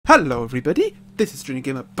Hello everybody, this is Junior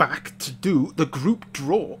Gamer back to do the group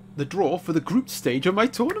draw. The draw for the group stage of my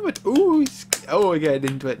tournament. Ooh, we're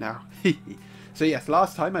getting into it now. So yes,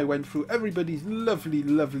 last time I went through everybody's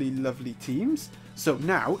lovely teams. So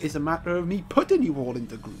now is a matter of me putting you all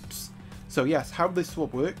into groups. So yes, how this will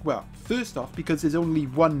work, well, first off, because there's only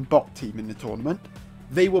one bot team in the tournament,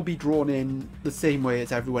 they will be drawn in the same way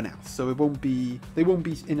as everyone else. So they won't be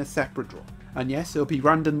in a separate draw. And yes, it'll be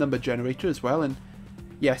random number generator as well. And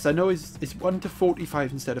yes, I know it's 1 to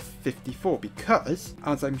 45 instead of 54 because,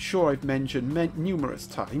 as I'm sure I've mentioned numerous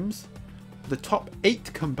times, the top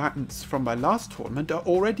 8 combatants from my last tournament are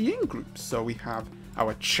already in groups. So we have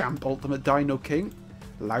our champ Ultimate Dino King,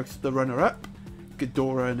 Laos the runner-up,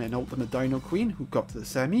 Ghidorah and then Ultimate Dino Queen who got to the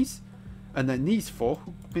semis, and then these 4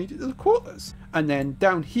 who made it to the quarters. And then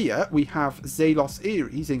down here we have Zalos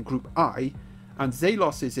Ares in Group I, and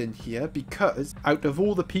Zalos is in here because out of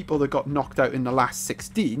all the people that got knocked out in the last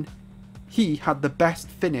 16, he had the best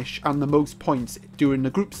finish and the most points during the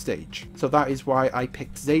group stage. So that is why I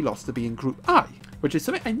picked Zalos to be in Group I, which is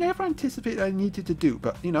something I never anticipated I needed to do,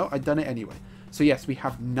 but you know, I've done it anyway. So yes, we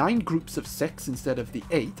have 9 groups of 6 instead of the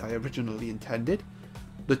 8 I originally intended.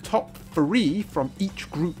 The top 3 from each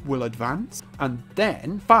group will advance, and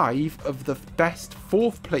then 5 of the best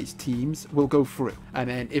 4th place teams will go through. And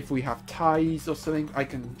then if we have ties or something, I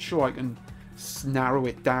can narrow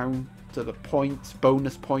it down to the points,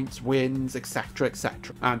 bonus points, wins, etc,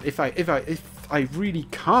 etc. And if I really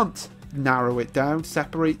can't narrow it down,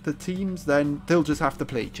 separate the teams, then they'll just have to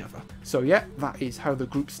play each other. So yeah, that is how the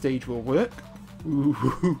group stage will work.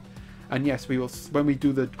 Ooh. And yes, we will, when we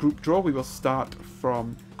do the group draw, we will start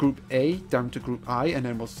from Group A down to Group I, and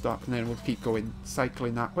then we'll keep going,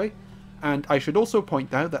 cycling that way. And I should also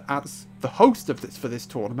point out that as the host of this for this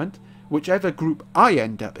tournament, whichever group I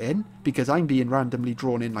end up in, because I'm being randomly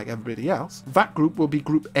drawn in like everybody else, that group will be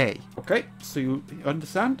Group A. Okay, so you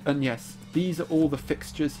understand? And yes, these are all the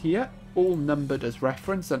fixtures here, all numbered as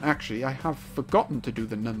reference, and actually I have forgotten to do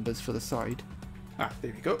the numbers for the side. Ah,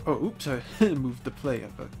 there we go. Oh, oops, I moved the player,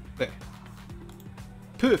 but there.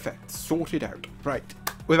 Perfect, sorted out. Right,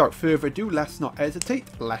 without further ado, let's not hesitate,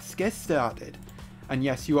 let's get started. And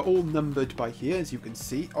yes, you are all numbered by here, as you can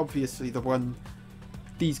see. Obviously,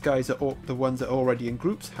 these guys are all, the ones that are already in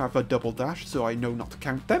groups have a double dash, so I know not to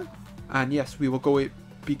count them. And yes, we will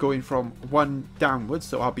be going from 1 downwards,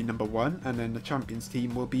 so I'll be number 1, and then the champions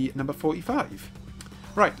team will be number 45.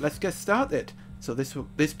 Right, let's get started. So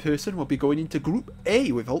this person will be going into Group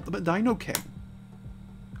A with Ultimate Dino King.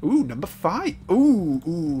 Ooh, number 5.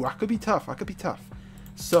 Ooh, that could be tough, that could be tough.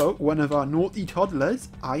 So, one of our naughty toddlers,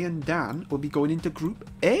 Iron Dan, will be going into Group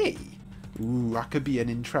A. Ooh, that could be an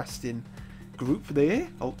interesting group there.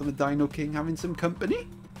 Ultimate Dino King having some company.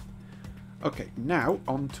 Okay, now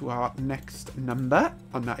on to our next number,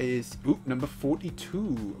 and that is, number 42.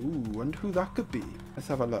 Ooh, wonder who that could be. Let's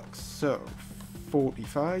have a look. So,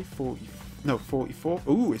 44.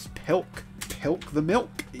 Ooh, it's Pilk. Pilk the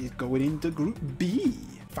Milk is going into Group B.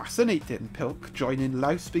 Fascinating. Pilk joining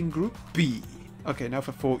Laos in Group B. Okay, now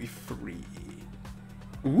for 43.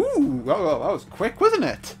 Ooh, well, that was quick, wasn't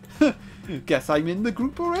it? Guess I'm in the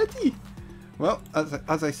group already. Well,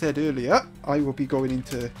 as I said earlier, I will be going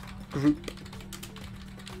into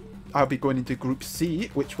I'll be going into Group C,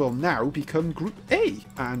 which will now become Group A.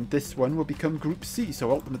 And this one will become Group C. So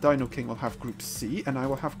Ultimate Dino King will have Group C, and I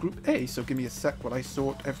will have Group A. So give me a sec while I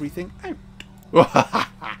sort everything out.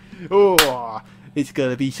 Oh, it's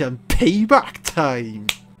going to be some payback time.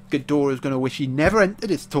 Ghidorah's going to wish he never entered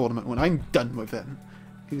this tournament when I'm done with him.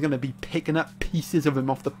 He's going to be picking up pieces of him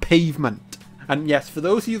off the pavement. And yes, for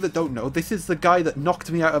those of you that don't know, this is the guy that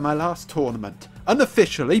knocked me out of my last tournament.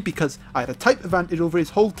 Unofficially, because I had a type advantage over his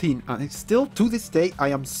whole team, and it's still, to this day, I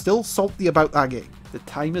am still salty about that game. The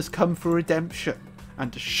time has come for redemption,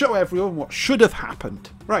 and to show everyone what should have happened.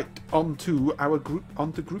 Right, on to our group,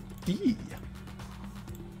 on to Group D.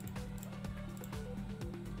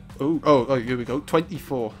 Oh, here we go,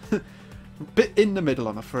 24. Bit in the middle,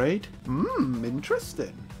 I'm afraid.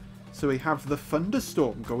 Interesting. So we have the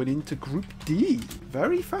Thunderstorm going into Group D.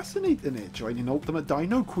 Very fascinating here, joining Ultimate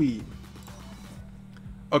Dino Queen.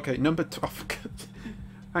 Okay, number 12.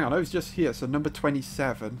 Hang on, I was just here, so number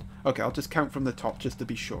 27. Okay, I'll just count from the top just to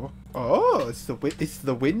be sure. Oh, it's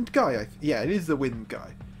the Wind guy. Yeah, it is the Wind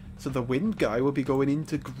guy. So the Wind guy will be going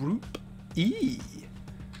into Group E.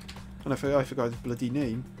 And I forgot his bloody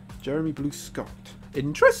name. Jeremy Blue Scott.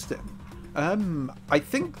 Interesting. I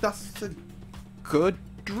think that's a good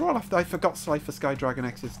draw. I forgot Slifer Sky Dragon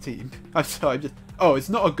X's team. Oh, it's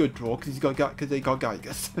not a good draw because they got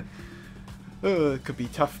Geigas. It could be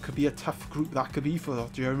tough. Could be a tough group that could be for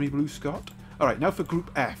Jeremy Blue Scott. Alright, now for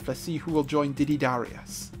Group F. Let's see who will join Diddy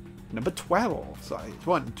Darius. Number 12. So it's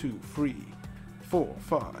 1, 2, 3, 4,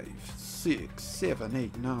 5, 6, 7,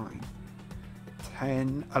 8, 9,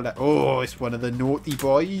 10, 11. Oh, it's one of the naughty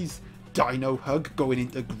boys. Dino Hug going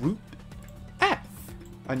into Group F.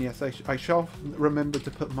 And yes, I shall remember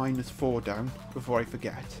to put -4 down before I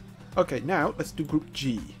forget. Okay, now let's do Group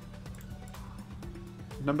G.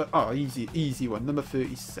 Easy one. Number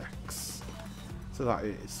 36. So that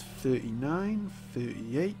is 39,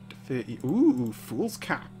 38, 30. Ooh, Fool's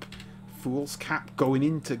Cap. Fool's Cap going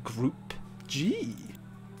into Group G.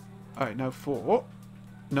 Alright, now for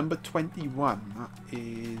number 21. That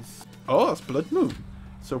is... Oh, that's Blood Moon.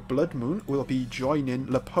 So Blood Moon will be joining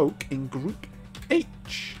Lepoke in Group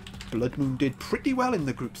H. Blood Moon did pretty well in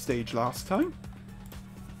the group stage last time.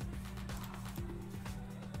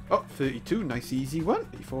 Oh, 32. Nice easy one.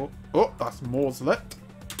 34. Oh, that's Morslet.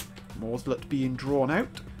 Morslet being drawn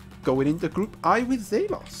out. Going into Group I with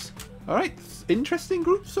Zelos. Alright, interesting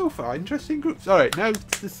group so far. Interesting groups. Alright, now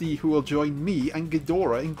to see who will join me and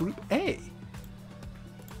Ghidorah in Group A.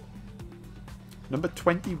 Number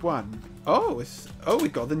 21. Oh, we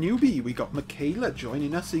got the newbie. We got Michaela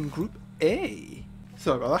joining us in Group A.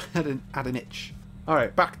 Sorry about that. Had an itch.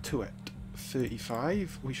 Alright, back to it.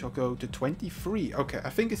 35. We shall go to 23. Okay, I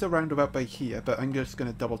think it's around about by here, but I'm just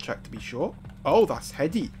going to double check to be sure. Oh, that's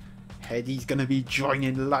Hedy. Hedy's going to be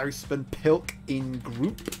joining Lausp and Pilk in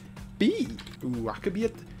Group B. Ooh, that could be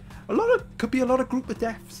a lot of group of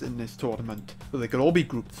deaths in this tournament. Well, they could all be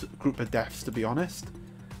group of deaths, to be honest.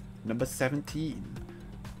 Number 17.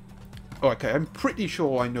 Oh, okay, I'm pretty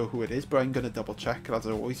sure I know who it is, but I'm going to double check, as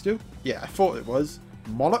I always do. Yeah, I thought it was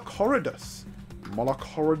Moloch Horridus. Moloch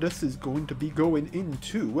Horridus is going to be going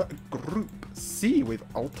into Group C with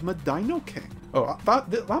Ultimate Dino King. Oh,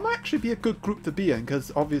 that might actually be a good group to be in,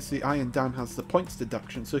 because obviously Iron Dan has the points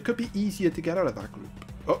deduction, so it could be easier to get out of that group.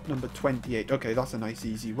 Oh, number 28. Okay, that's a nice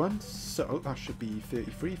easy one. So that should be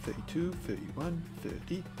 33, 32, 31,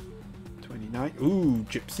 30, 29. Ooh,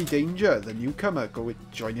 Gypsy Danger, the newcomer,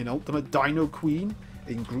 joining Ultimate Dino Queen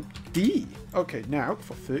in Group D. Okay, now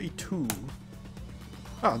for 32.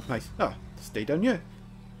 Oh, nice. Oh, stay down here.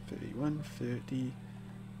 31, 30,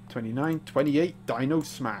 29, 28. Dino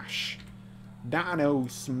Smash. Dino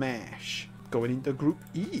Smash. Going into Group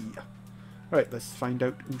E. Right, let's find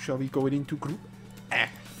out who shall be going into Group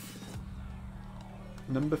F.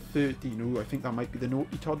 Number 13. Ooh, I think that might be the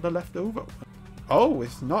naughty toddler left over. Oh,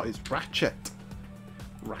 it's not. It's Ratchet.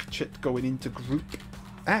 Ratchet going into Group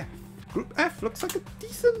F. Group F looks like a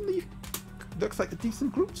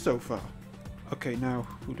decent group so far. Okay, now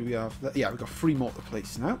who do we have? Yeah, we've got 3 more to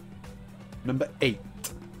place now. Number 8.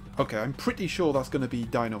 Okay, I'm pretty sure that's going to be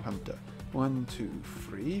Dino Hunter. 1, 2,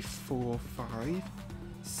 3, 4, 5,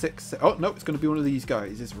 6, 7. Oh, no, it's going to be one of these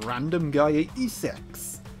guys. It's Random Guy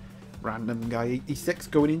 86. Random Guy 86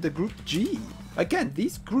 going into Group G. Again,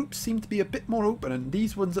 these groups seem to be a bit more open, and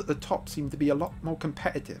these ones at the top seem to be a lot more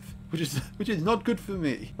competitive, which is not good for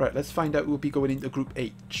me. Right, let's find out who will be going into Group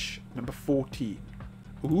H. Number 14.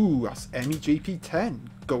 Ooh, that's MEJP10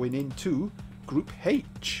 going into Group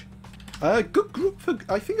H. Good group for,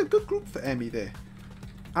 I think a good group for Emmy there.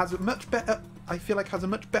 Has a much better, I feel like has a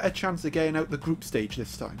much better chance of getting out the group stage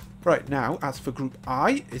this time. Right, now, as for Group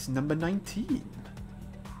I, is number 19.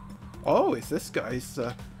 Oh, it's this guy's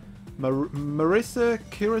Marissa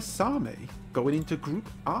Kirasame going into Group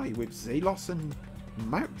I with Zelos and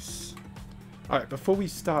Mouse. Alright, before we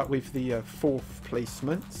start with the 4th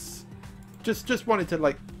placements, just wanted to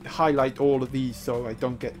like highlight all of these so I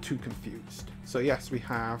don't get too confused. So yes, we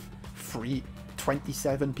have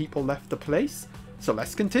 27 people left to place. So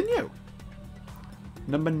let's continue.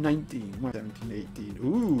 Number 19, 17, 18.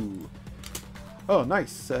 Ooh. Oh,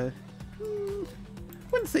 nice.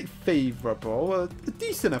 Wouldn't say favourable. A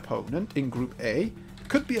decent opponent in Group A.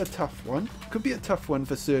 Could be a tough one. Could be a tough one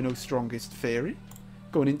for Cerno's Strongest Fairy.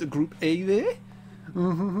 Going into Group A there.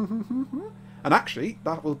 And actually,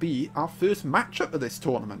 that will be our first matchup of this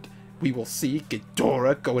tournament. We will see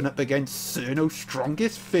Ghidorah going up against Cerno's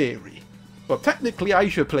Strongest Fairy. Well, technically I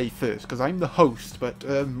should play first, because I'm the host, but,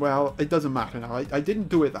 well, it doesn't matter now. I didn't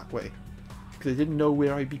do it that way, because I didn't know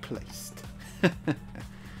where I'd be placed.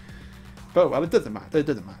 But, well, it doesn't matter. It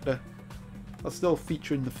doesn't matter. I'll still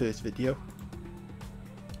feature in the first video.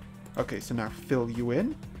 Okay, so now fill you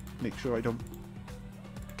in. Make sure I don't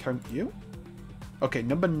count you. Okay,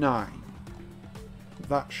 number 9.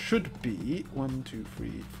 That should be 1, 2,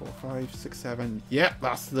 3, 4, 5, 6, 7. Yeah,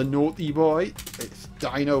 that's the naughty boy. It's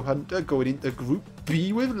Dino Hunter going into Group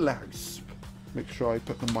B with Lausp. Make sure I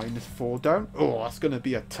put the -4 down. Oh, that's going to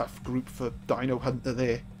be a tough group for Dino Hunter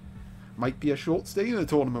there. Might be a short stay in the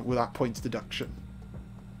tournament with that points deduction.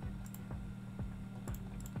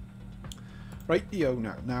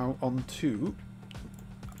 Rightio now on to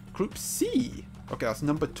Group C. Okay, that's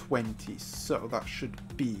number 20, so that should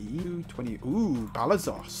be 20. Ooh,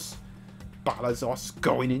 Balazos. Balazos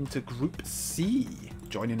going into Group C.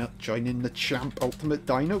 Joining the champ Ultimate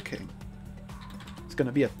Dino King. It's going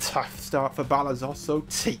to be a tough start for Balazos, so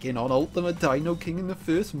taking on Ultimate Dino King in the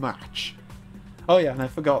first match. Oh yeah, and I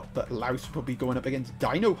forgot that Laos will be going up against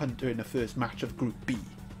Dino Hunter in the first match of Group B.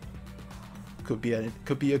 Could be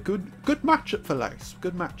a good matchup for Laos.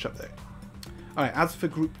 Good matchup there. Alright, as for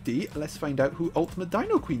Group D, let's find out who Ultimate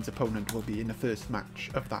Dino Queen's opponent will be in the first match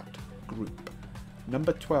of that group.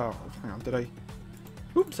 Number 12. Hang on, did I...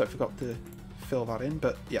 Oops, I forgot to fill that in,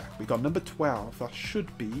 but yeah, we got number 12. That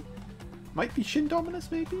should be... Might be Shindominus,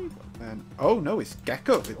 maybe? And, oh no, it's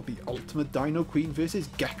Gecko. It'll be Ultimate Dino Queen versus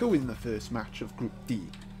Gecko in the first match of Group D.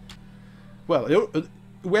 Well,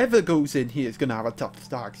 whoever goes in here is going to have a tough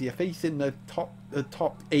start, because you're facing the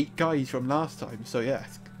top 8 guys from last time, so yeah,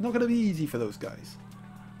 it's not going to be easy for those guys.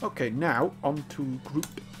 Okay, now on to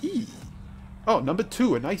Group E. Oh, number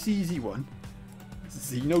 2, a nice easy one.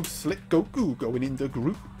 Xeno Slick Goku going into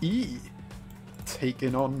Group E.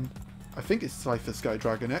 Taking on, I think it's Cypher Sky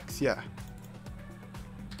Dragon X, yeah.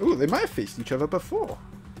 Ooh, they might have faced each other before.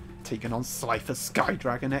 Taking on Cypher Sky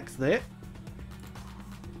Dragon X there.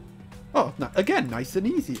 Oh, again, nice and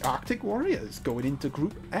easy. Arctic Warriors going into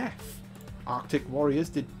Group F. Arctic Warriors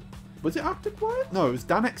did... Was it Arctic Warriors? No, it was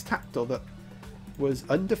Danex Tactile that was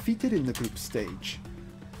undefeated in the group stage.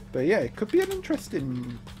 But yeah, it could be an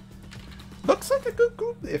interesting... Looks like a good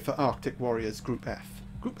group there for Arctic Warriors Group F.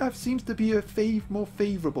 Group F seems to be a more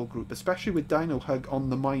favourable group, especially with Dino Hug on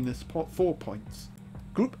the -4 points.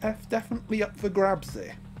 Group F definitely up for grabs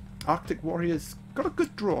there. Arctic Warriors got a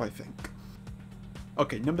good draw, I think.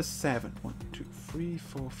 Okay, number 7. 1, 2, 3,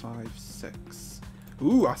 4, 5, 6.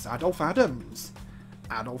 Ooh, that's Adolf Adams.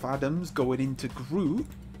 Adolf Adams going into Group...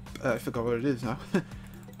 I forgot what it is now.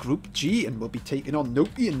 Group G, and will be taking on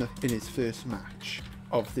Nopi in his first match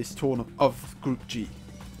of this tournament of Group G.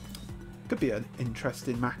 Could be an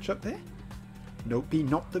interesting matchup there. Nopi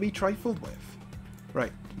not to be trifled with.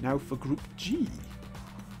 Right, now for Group G.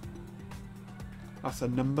 That's a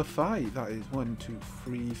number 5. That is 1, 2,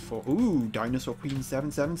 3, 4. Ooh, Dinosaur Queen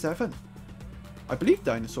 777. I believe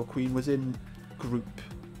Dinosaur Queen was in Group...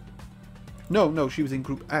 No, she was in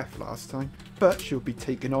Group F last time. But she'll be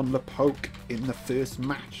taking on Lepoke in the first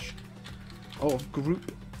match of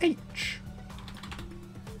Group H.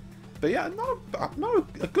 But yeah,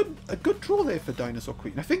 a good draw there for Dinosaur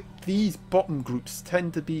Queen. I think these bottom groups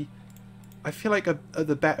tend to be, I feel like, at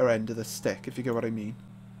the better end of the stick, if you get what I mean.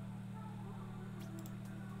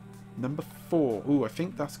 Number 4. Ooh, I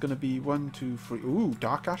think that's going to be 1, 2, 3. Ooh,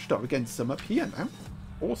 Dark Ash Star. We're getting some up here now.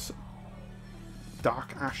 Awesome.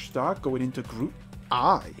 Dark Ash Star going into Group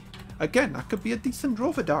I. Again, that could be a decent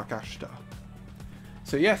draw for Dark Ash Star.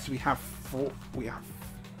 So yes, we have 4.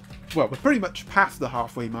 Well, we're pretty much past the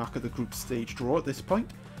halfway mark of the group stage draw at this point.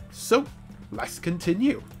 So, let's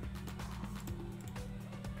continue.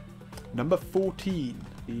 Number 14.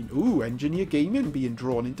 Ooh, Engineer Gaming being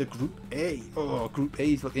drawn into Group A. Oh, Group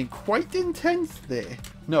A is looking quite intense there.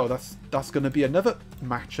 No, that's going to be another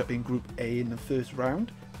matchup in Group A in the first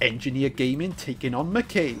round. Engineer Gaming taking on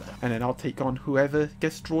Michaela. And then I'll take on whoever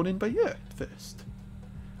gets drawn in by you first.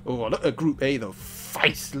 Oh, look at Group A though.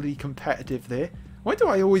 Feistly competitive there. Why do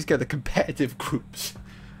I always get the competitive groups?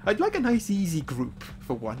 I'd like a nice easy group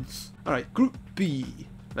for once. Alright, Group B.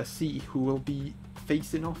 Let's see who will be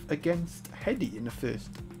facing off against Hedy in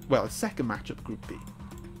the second match of Group B.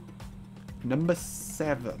 Number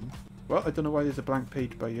 7. Well, I don't know why there's a blank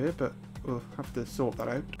page by here, but we'll have to sort that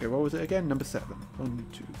out. Okay, what was it again? Number 7. 1,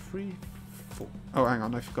 2, 3, 4. Oh, hang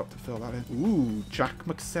on, I forgot to fill that in. Ooh, Jack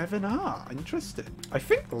Mc7R. Interesting. I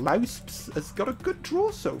think Lausps has got a good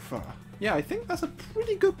draw so far. Yeah, I think that's a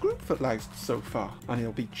pretty good group for Lausp so far. And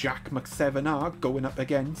it'll be Jack Mc7R going up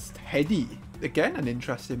against Hedy. Again, an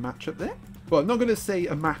interesting matchup there. Well, I'm not going to say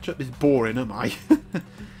a matchup is boring, am I?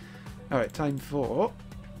 Alright, time for...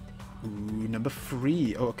 Ooh, number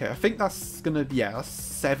 3. Oh, okay, I think that's going to be... Yeah, that's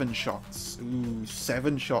 7 shots. Ooh,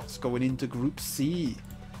 7 shots going into Group C.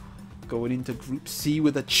 Going into Group C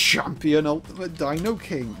with a champion Ultimate Dino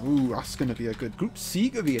King. Ooh, that's going to be a good... Group C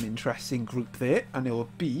could be an interesting group there. And it'll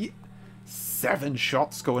be 7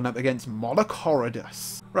 shots going up against Moloch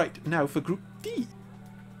Horridus. Right, now for Group D.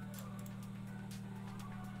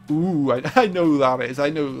 Ooh, I know who that is. I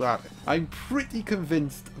know who that is. I'm pretty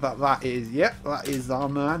convinced that is... Yep, that is our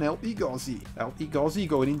man, LP Gozzi. LP Gozzi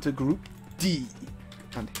going into Group D.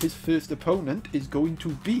 And his first opponent is going to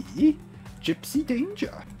be Gypsy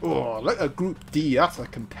Danger. Oh, look at Group D. That's a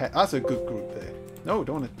good group there. No,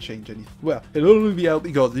 don't want to change anything. Well, it'll only be out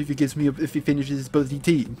because if he finishes his bloody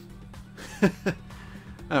team.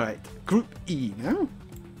 Alright, Group E now.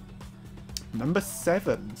 Number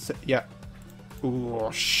 7. Yeah.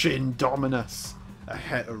 Oh, Shin Dominus.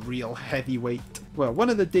 A real heavyweight. Well, one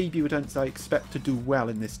of the debutants I expect to do well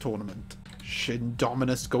in this tournament. Shin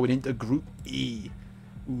Dominus going into Group E.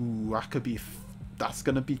 Ooh, that's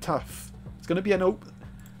going to be tough. It's going to be an open...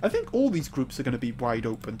 I think all these groups are going to be wide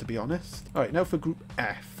open, to be honest. Alright, now for Group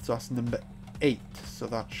F. So that's number 8. So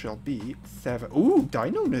that shall be 7. Ooh,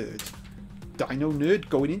 Dino Nerd. Dino Nerd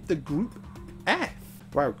going into Group F.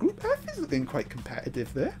 Wow, Group F is looking quite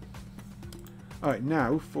competitive there. Alright,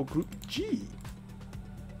 now for Group G.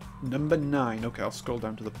 Number 9. Okay, I'll scroll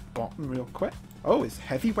down to the bottom real quick. Oh, it's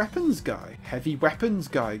Heavy Weapons Guy. Heavy Weapons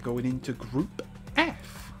Guy going into Group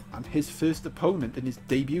F. And his first opponent in his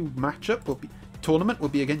debut matchup tournament will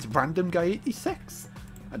be against Random Guy 86.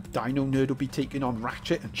 And Dino Nerd will be taking on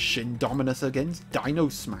Ratchet and Shin Dominus against Dino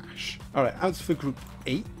Smash. Alright, as for Group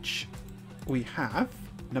H, we have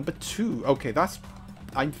number 2. Okay,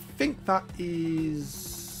 I think that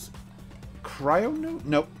is Cryo?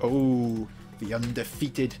 No. Oh, the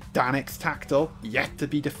undefeated Danex Tactile, yet to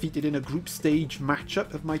be defeated in a group stage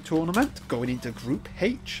matchup of my tournament, going into Group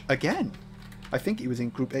H again. I think he was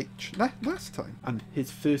in Group H last time. And his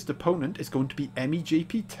first opponent is going to be Emmy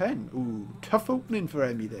JP10. Ooh, tough opening for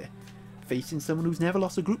Emmy there. Facing someone who's never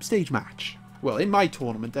lost a group stage match. Well, in my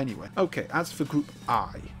tournament anyway. Okay, as for Group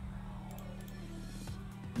I.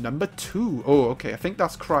 Number 2. Oh, okay, I think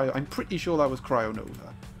that's Cryo. I'm pretty sure that was Cryo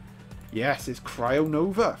Nova. Yes, it's Cryo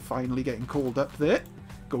Nova. Finally getting called up there.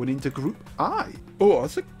 Going into Group I. Oh,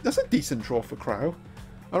 that's a decent draw for Cryo.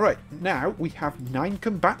 Alright, now we have 9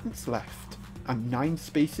 combatants left. And 9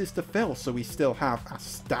 spaces to fill. So we still have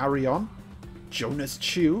Astarion, Jonas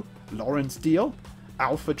Chu, Lawrence Deal,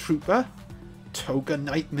 Alpha Trooper, Toga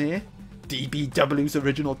Nightmare, DBW's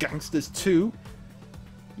Original Gangsters 2,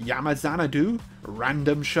 Yamazanadu,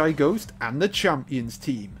 Random Shy Ghost, and the Champions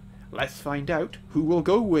team. Let's find out who will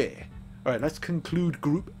go where. Alright, let's conclude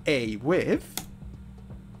Group A with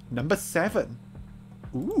number 7.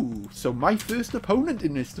 Ooh, so my first opponent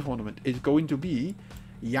in this tournament is going to be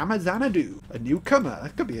Yamazanadu, a newcomer.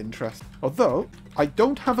 That could be interesting. Although, I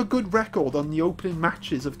don't have a good record on the opening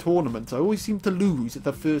matches of tournaments. I always seem to lose at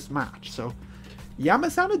the first match, so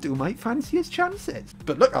Yamazanadu might fancy his chances.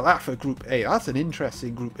 But look at that for Group A. That's an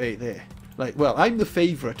interesting Group A there. Like, well, I'm the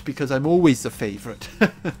favourite because I'm always the favourite.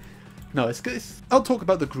 No, I'll talk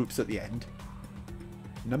about the groups at the end.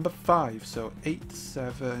 Number 5, so 8,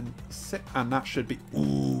 7, 6, and that should be...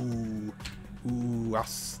 Ooh,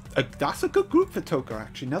 that's a good group for Toka,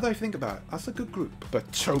 actually. Now that I think about it, that's a good group.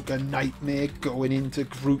 But Toka Nightmare going into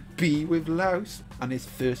Group B with Laos, and his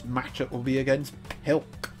first matchup will be against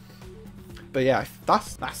Pilk. But yeah,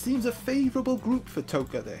 that seems a favourable group for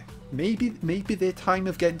Toka there. Maybe their time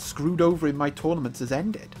of getting screwed over in my tournaments has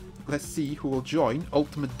ended. Let's see who will join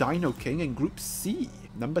Ultimate Dino King in Group C.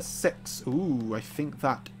 Number 6. Ooh, I think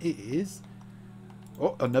that is...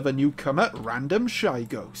 Oh, another newcomer, Random Shy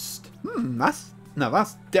Ghost.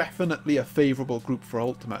 That's definitely a favourable group for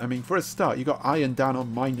Ultimate. I mean, for a start, you got Iron Dan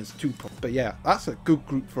on -2 points. But yeah, that's a good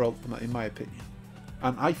group for Ultimate in my opinion.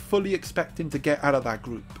 And I fully expect him to get out of that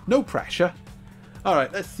group. No pressure.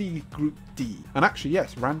 Alright, let's see Group D. And actually,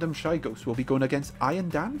 yes, Random Shy Ghost will be going against Iron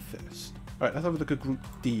Dan first. Alright, let's have a look at Group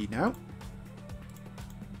D now.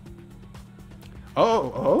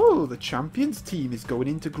 Oh, the Champions team is going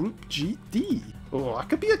into Group D. Oh, that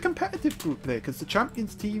could be a competitive group there, because the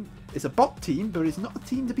Champions team is a bot team, but it's not a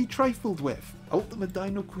team to be trifled with. Ultimate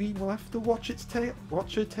Dino Queen will have to watch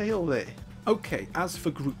her tail there. Okay, as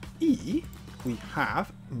for Group E, we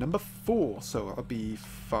have number 4, so that'll be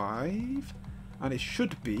 5, and it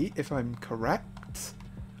should be, if I'm correct,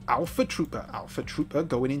 Alpha Trooper. Alpha Trooper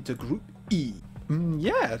going into Group E.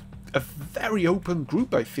 Yeah, a very open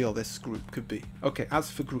group I feel this group could be. Okay,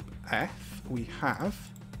 as for Group F, we have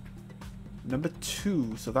number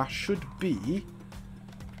 2, so that should be...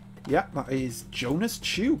 Yeah, that is Jonas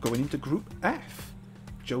Chu going into Group F.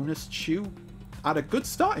 Jonas Chu had a good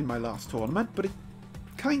start in my last tournament, but it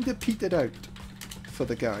kind of petered out for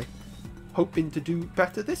the guy. Hoping to do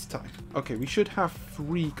better this time. Okay, we should have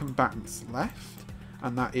 3 combatants left,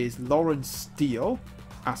 and that is Lawrence Steele,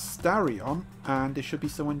 Astarion, and there should be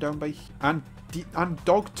someone down by... And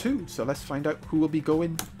Dog 2, so let's find out who will be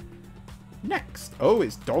going next. Oh,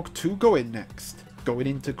 it's Dog 2 going next. Going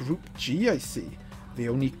into Group G, I see. The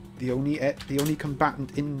only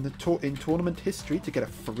combatant in the in tournament history to get a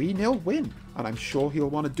 3-0 win. And I'm sure he'll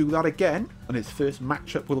want to do that again. And his first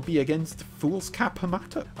matchup will be against Fool's Cap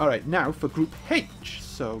Hamato. Alright, now for Group H.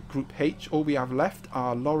 So Group H, all we have left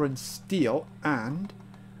are Lawrence Steele and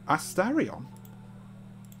Astarion.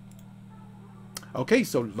 Okay,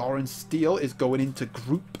 so Lawrence Steele is going into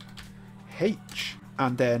Group H.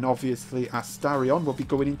 And then obviously Astarion will be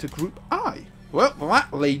going into Group I. Well,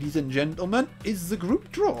 that, ladies and gentlemen, is the group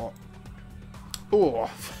draw. Oh,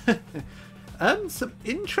 some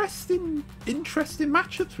interesting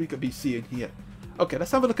matchups we could be seeing here. Okay,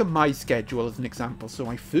 let's have a look at my schedule as an example. So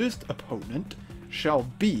my first opponent shall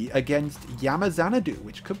be against Yamazanadu,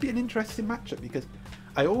 which could be an interesting matchup because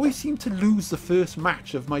I always seem to lose the first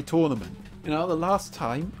match of my tournament. You know, the last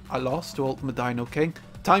time I lost to Ultimate Dino King.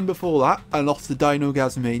 Time before that, I lost to Dino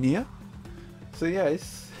Gasmania. So yeah,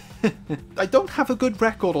 I don't have a good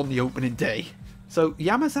record on the opening day. So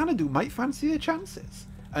Yamazanadu might fancy their chances.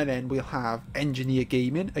 And then we'll have Engineer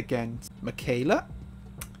Gaming against Michaela.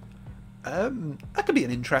 That could be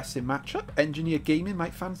an interesting matchup. Engineer Gaming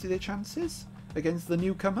might fancy their chances against the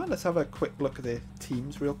newcomer. Let's have a quick look at their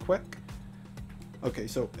teams real quick. Okay,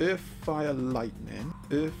 so Earth, Fire, Lightning.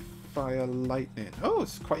 Earth, Fire, Lightning. Oh,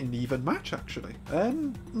 it's quite an even match actually.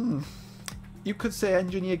 You could say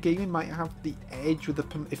Engineer Gaming might have the edge with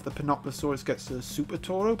if the Panoplosaurus gets a Super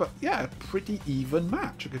Toro, but yeah, a pretty even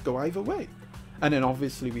match. It could go either way. And then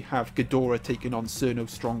obviously we have Ghidorah taking on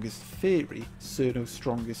Cerno's Strongest Fairy. Cerno's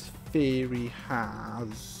Strongest Fairy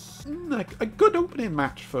has a good opening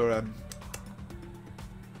match for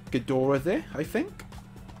Ghidorah there, I think.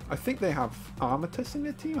 I think they have Armatus in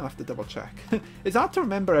their team. I'll have to double check. It's hard to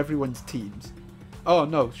remember everyone's teams. Oh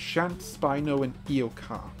no, Shant, Spino and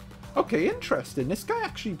Eokar. Okay, interesting. This guy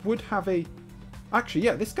actually would have a... Actually,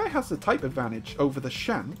 yeah, this guy has the type advantage over the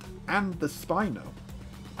Shant and the Spino.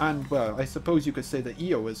 And, well, I suppose you could say the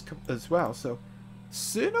Eo as well, so...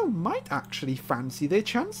 Cerno might actually fancy their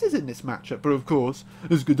chances in this matchup. But of course,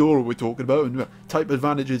 it's Ghidorah we're talking about, and type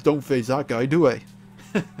advantages don't phase that guy, do they?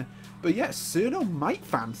 But yeah, Cerno might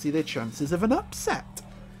fancy their chances of an upset.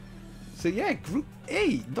 So yeah, Group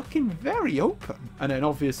A looking very open. And then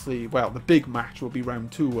obviously, well, the big match will be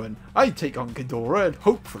round 2 and I take on Ghidorah and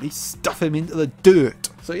hopefully stuff him into the dirt.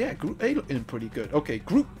 So yeah, Group A looking pretty good. Okay,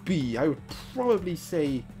 Group B, I would probably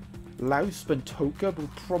say Laos and Toka will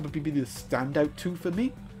probably be the standout two for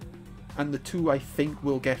me. And the two I think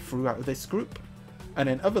will get through out of this group. And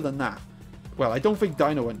then other than that, well, I don't think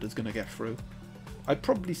Dino Hunter's going to get through. I'd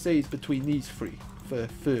probably say it's between these three for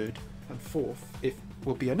 3rd and 4th, if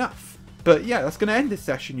will be enough. But yeah, that's going to end this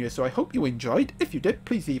session here, so I hope you enjoyed. If you did,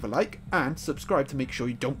 please leave a like and subscribe to make sure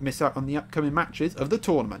you don't miss out on the upcoming matches of the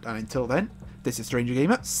tournament. And until then, this is Stranger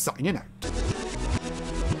Gamer, signing out.